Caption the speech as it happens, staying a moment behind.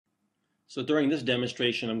So during this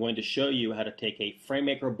demonstration, I'm going to show you how to take a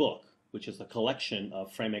FrameMaker book, which is a collection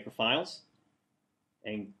of FrameMaker files,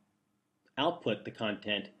 and output the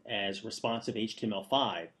content as responsive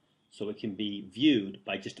HTML5 so it can be viewed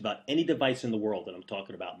by just about any device in the world. And I'm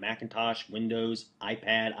talking about Macintosh, Windows,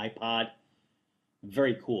 iPad, iPod.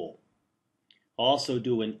 Very cool. I'll also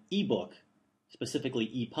do an ebook, specifically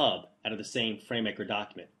ePub, out of the same FrameMaker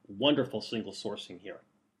document. Wonderful single sourcing here.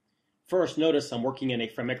 First, notice I'm working in a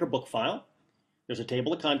FrameMaker book file. There's a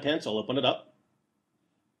table of contents. I'll open it up.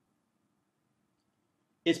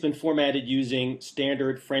 It's been formatted using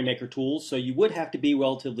standard FrameMaker tools, so you would have to be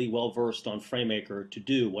relatively well-versed on FrameMaker to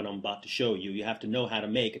do what I'm about to show you. You have to know how to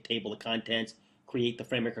make a table of contents, create the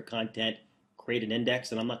FrameMaker content, create an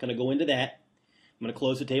index, and I'm not going to go into that. I'm going to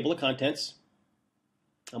close the table of contents.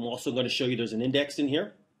 I'm also going to show you there's an index in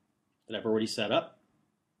here that I've already set up.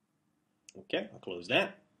 Okay, I'll close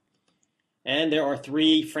that. And there are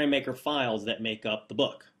 3 FrameMaker files that make up the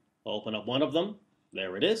book. I'll open up one of them.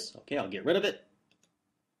 There it is. Okay, I'll get rid of it.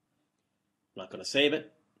 I'm not going to save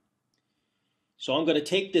it. So I'm going to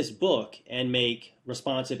take this book and make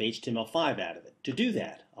responsive HTML5 out of it. To do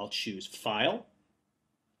that, I'll choose File,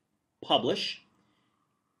 Publish,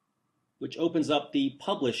 which opens up the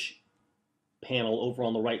Publish panel over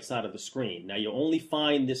on the right side of the screen. Now you'll only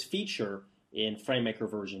find this feature in FrameMaker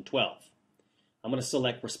version 12. I'm going to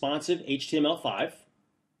select responsive HTML5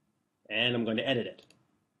 and I'm going to edit it.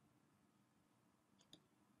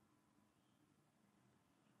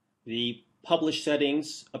 The publish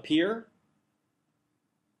settings appear.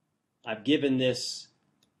 I've given this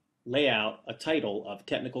layout a title of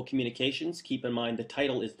Technical Communications. Keep in mind the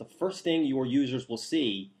title is the first thing your users will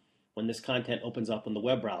see when this content opens up in the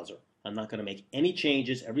web browser. I'm not going to make any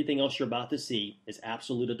changes. Everything else you're about to see is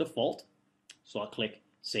absolute default. So I'll click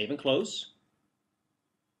Save and Close.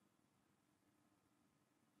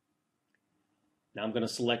 Now I'm going to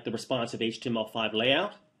select the responsive HTML5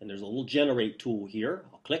 layout, and there's a little generate tool here.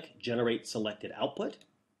 I'll click Generate Selected Output.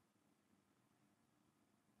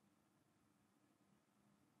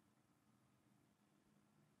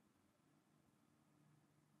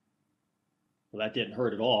 Well, that didn't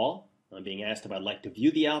hurt at all. I'm being asked if I'd like to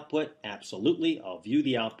view the output. Absolutely, I'll view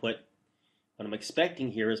the output. What I'm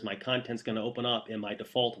expecting here is my content's going to open up in my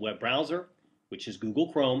default web browser, which is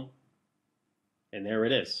Google Chrome, and there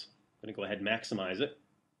it is. I'm going to go ahead and maximize it.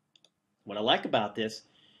 What I like about this,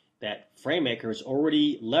 that FrameMaker has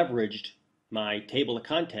already leveraged my table of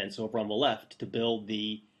contents over on the left to build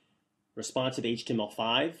the responsive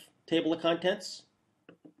HTML5 table of contents.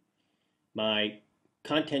 My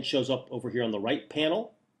content shows up over here on the right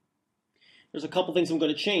panel. There's a couple things I'm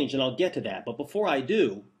going to change, and I'll get to that. But before I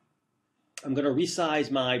do, I'm going to resize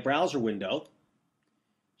my browser window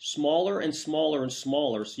smaller and smaller and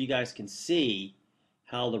smaller so you guys can see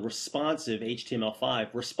how the responsive HTML5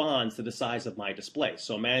 responds to the size of my display.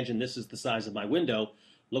 So imagine this is the size of my window.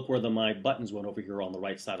 Look where my buttons went over here on the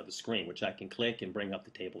right side of the screen, which I can click and bring up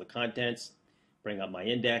the table of contents, bring up my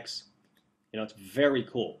index. You know, it's very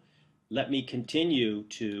cool. Let me continue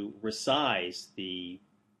to resize the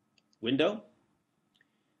window.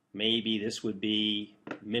 Maybe this would be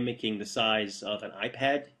mimicking the size of an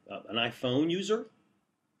iPad, an iPhone user.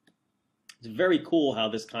 It's very cool how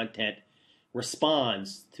this content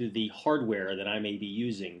responds to the hardware that I may be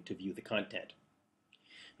using to view the content.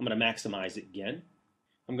 I'm going to maximize it again.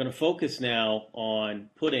 I'm going to focus now on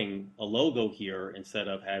putting a logo here instead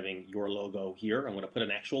of having your logo here. I'm going to put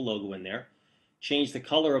an actual logo in there. Change the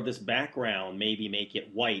color of this background, maybe make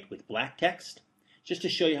it white with black text, just to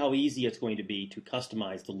show you how easy it's going to be to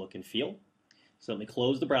customize the look and feel. So let me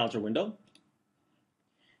close the browser window.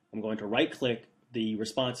 I'm going to right-click the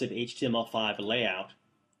responsive HTML5 layout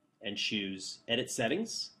and choose Edit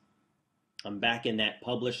Settings. I'm back in that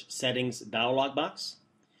Publish Settings dialog box.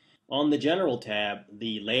 On the General tab,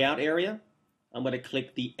 the Layout area, I'm going to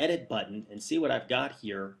click the Edit button and see what I've got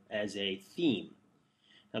here as a theme.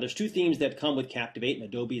 Now there's 2 themes that come with Captivate, and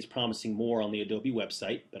Adobe is promising more on the Adobe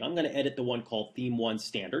website, but I'm going to edit the one called Theme 1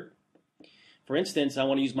 Standard. For instance, I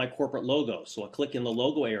want to use my corporate logo, so I'll click in the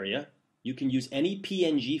logo area. You can use any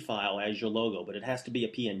PNG file as your logo, but it has to be a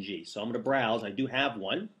PNG. So I'm going to browse. I do have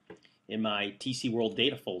one in my TC World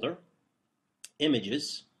data folder.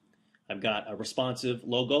 Images. I've got a responsive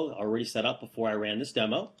logo already set up before I ran this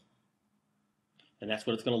demo. And that's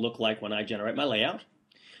what it's going to look like when I generate my layout.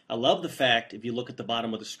 I love the fact, if you look at the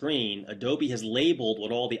bottom of the screen, Adobe has labeled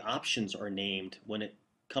what all the options are named when it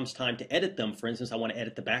comes time to edit them. For instance, I want to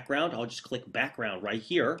edit the background. I'll just click Background right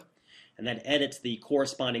here, and that edits the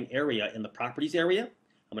corresponding area in the Properties area.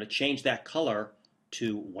 I'm going to change that color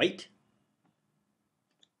to white.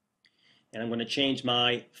 And I'm going to change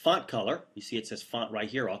my font color. You see it says font right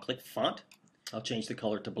here. I'll click font. I'll change the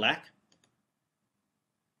color to black.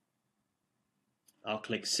 I'll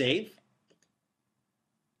click save.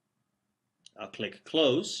 I'll click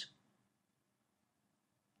close.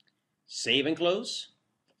 Save and close.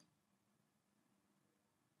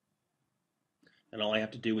 And all I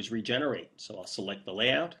have to do is regenerate. So I'll select the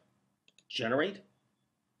layout, generate.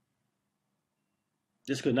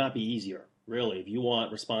 This could not be easier, really. If you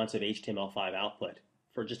want responsive HTML5 output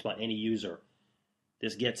for just about any user,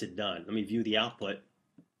 this gets it done. Let me view the output.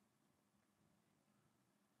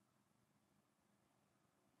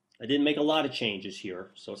 I didn't make a lot of changes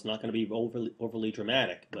here, so it's not going to be overly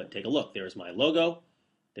dramatic, but take a look. There's my logo.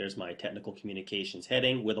 There's my technical communications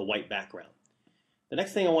heading with a white background. The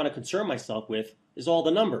next thing I want to concern myself with is all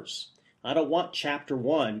the numbers. I don't want Chapter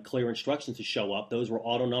 1 clear instructions to show up. Those were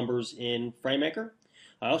auto numbers in FrameMaker.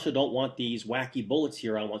 I also don't want these wacky bullets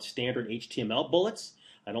here. I want standard HTML bullets.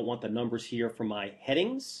 I don't want the numbers here for my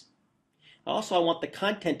headings. Also, I want the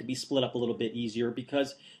content to be split up a little bit easier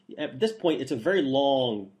because at this point it's a very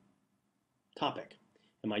long topic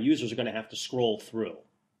and my users are going to have to scroll through.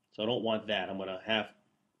 So I don't want that. I'm going to have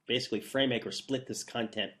basically FrameMaker split this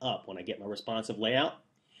content up when I get my responsive layout.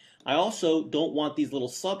 I also don't want these little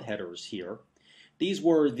subheaders here. These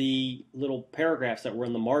were the little paragraphs that were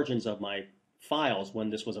in the margins of my files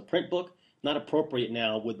when this was a print book. Not appropriate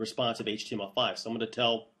now with responsive HTML5. So I'm going to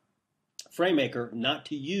tell FrameMaker not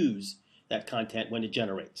to use that content when it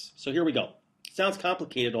generates. So here we go. It sounds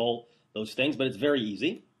complicated, all those things, but it's very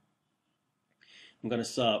easy. I'm going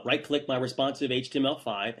to right-click my responsive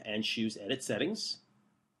HTML5 and choose Edit Settings.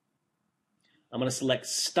 I'm going to select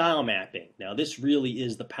Style Mapping. Now this really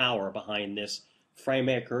is the power behind this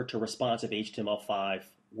FrameMaker to responsive HTML5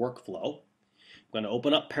 workflow. I'm going to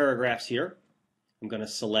open up paragraphs here. I'm going to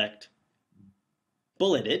select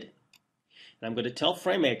Bulleted. And I'm going to tell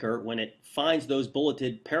FrameMaker when it finds those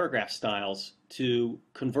bulleted paragraph styles to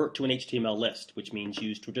convert to an HTML list, which means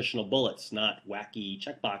use traditional bullets, not wacky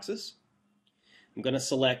checkboxes. I'm going to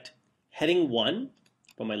select Heading 1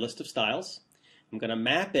 from my list of styles. I'm going to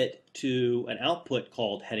map it to an output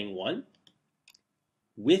called Heading 1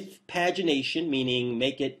 with pagination, meaning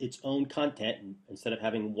make it its own content. Instead of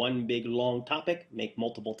having one big long topic, make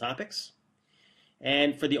multiple topics.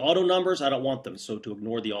 And for the auto numbers, I don't want them, so to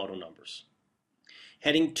ignore the auto numbers.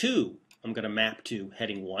 Heading 2, I'm going to map to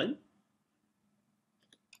Heading 1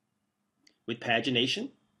 with pagination.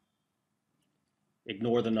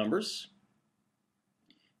 Ignore the numbers.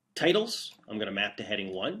 Titles, I'm going to map to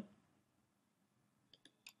Heading 1.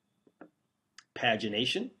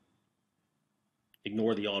 Pagination.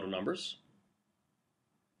 Ignore the auto numbers.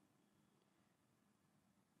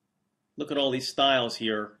 Look at all these styles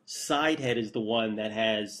here. Sidehead is the one that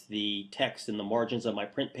has the text in the margins of my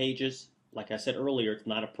print pages. Like I said earlier, it's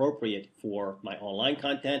not appropriate for my online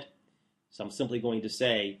content, so I'm simply going to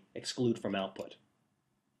say exclude from output.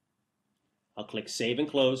 I'll click Save and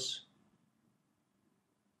Close.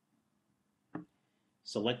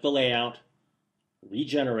 Select the layout,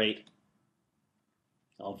 regenerate.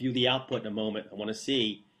 I'll view the output in a moment. I want to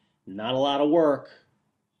see, not a lot of work,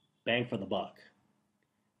 bang for the buck.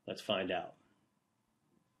 Let's find out.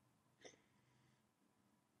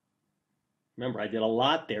 Remember, I did a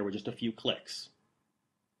lot there with just a few clicks.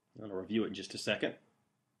 I'm going to review it in just a second.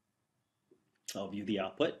 I'll view the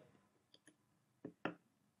output.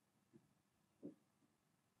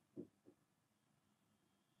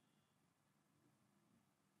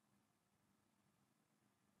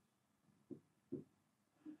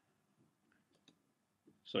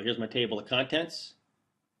 So here's my table of contents.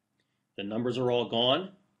 The numbers are all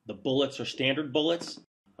gone. The bullets are standard bullets.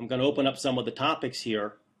 I'm going to open up some of the topics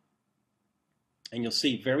here. And you'll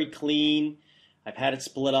see very clean. I've had it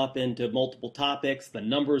split up into multiple topics. The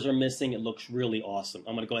numbers are missing. It looks really awesome.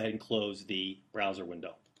 I'm going to go ahead and close the browser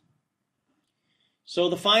window. So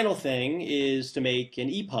the final thing is to make an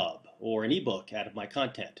ePub or an ebook out of my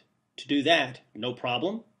content. To do that, no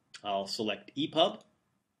problem. I'll select ePub.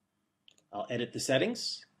 I'll edit the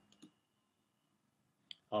settings.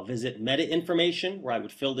 I'll visit meta information where I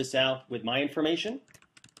would fill this out with my information.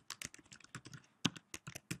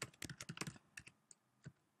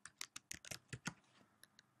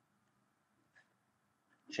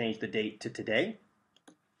 Change the date to today.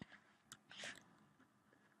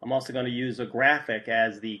 I'm also going to use a graphic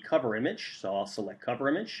as the cover image, so I'll select cover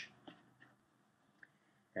image.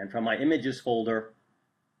 And from my images folder,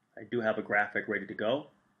 I do have a graphic ready to go.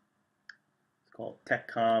 It's called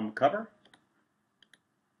TechCom Cover.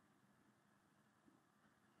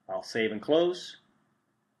 I'll save and close.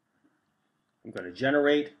 I'm going to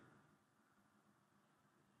generate.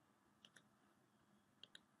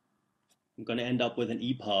 I'm going to end up with an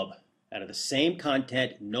ePub out of the same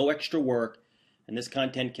content, no extra work, and this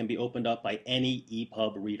content can be opened up by any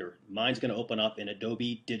ePub reader. Mine's going to open up in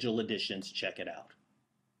Adobe Digital Editions. Check it out.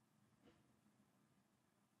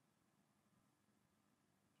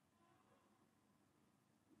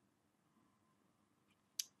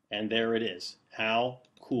 And there it is. How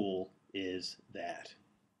cool is that?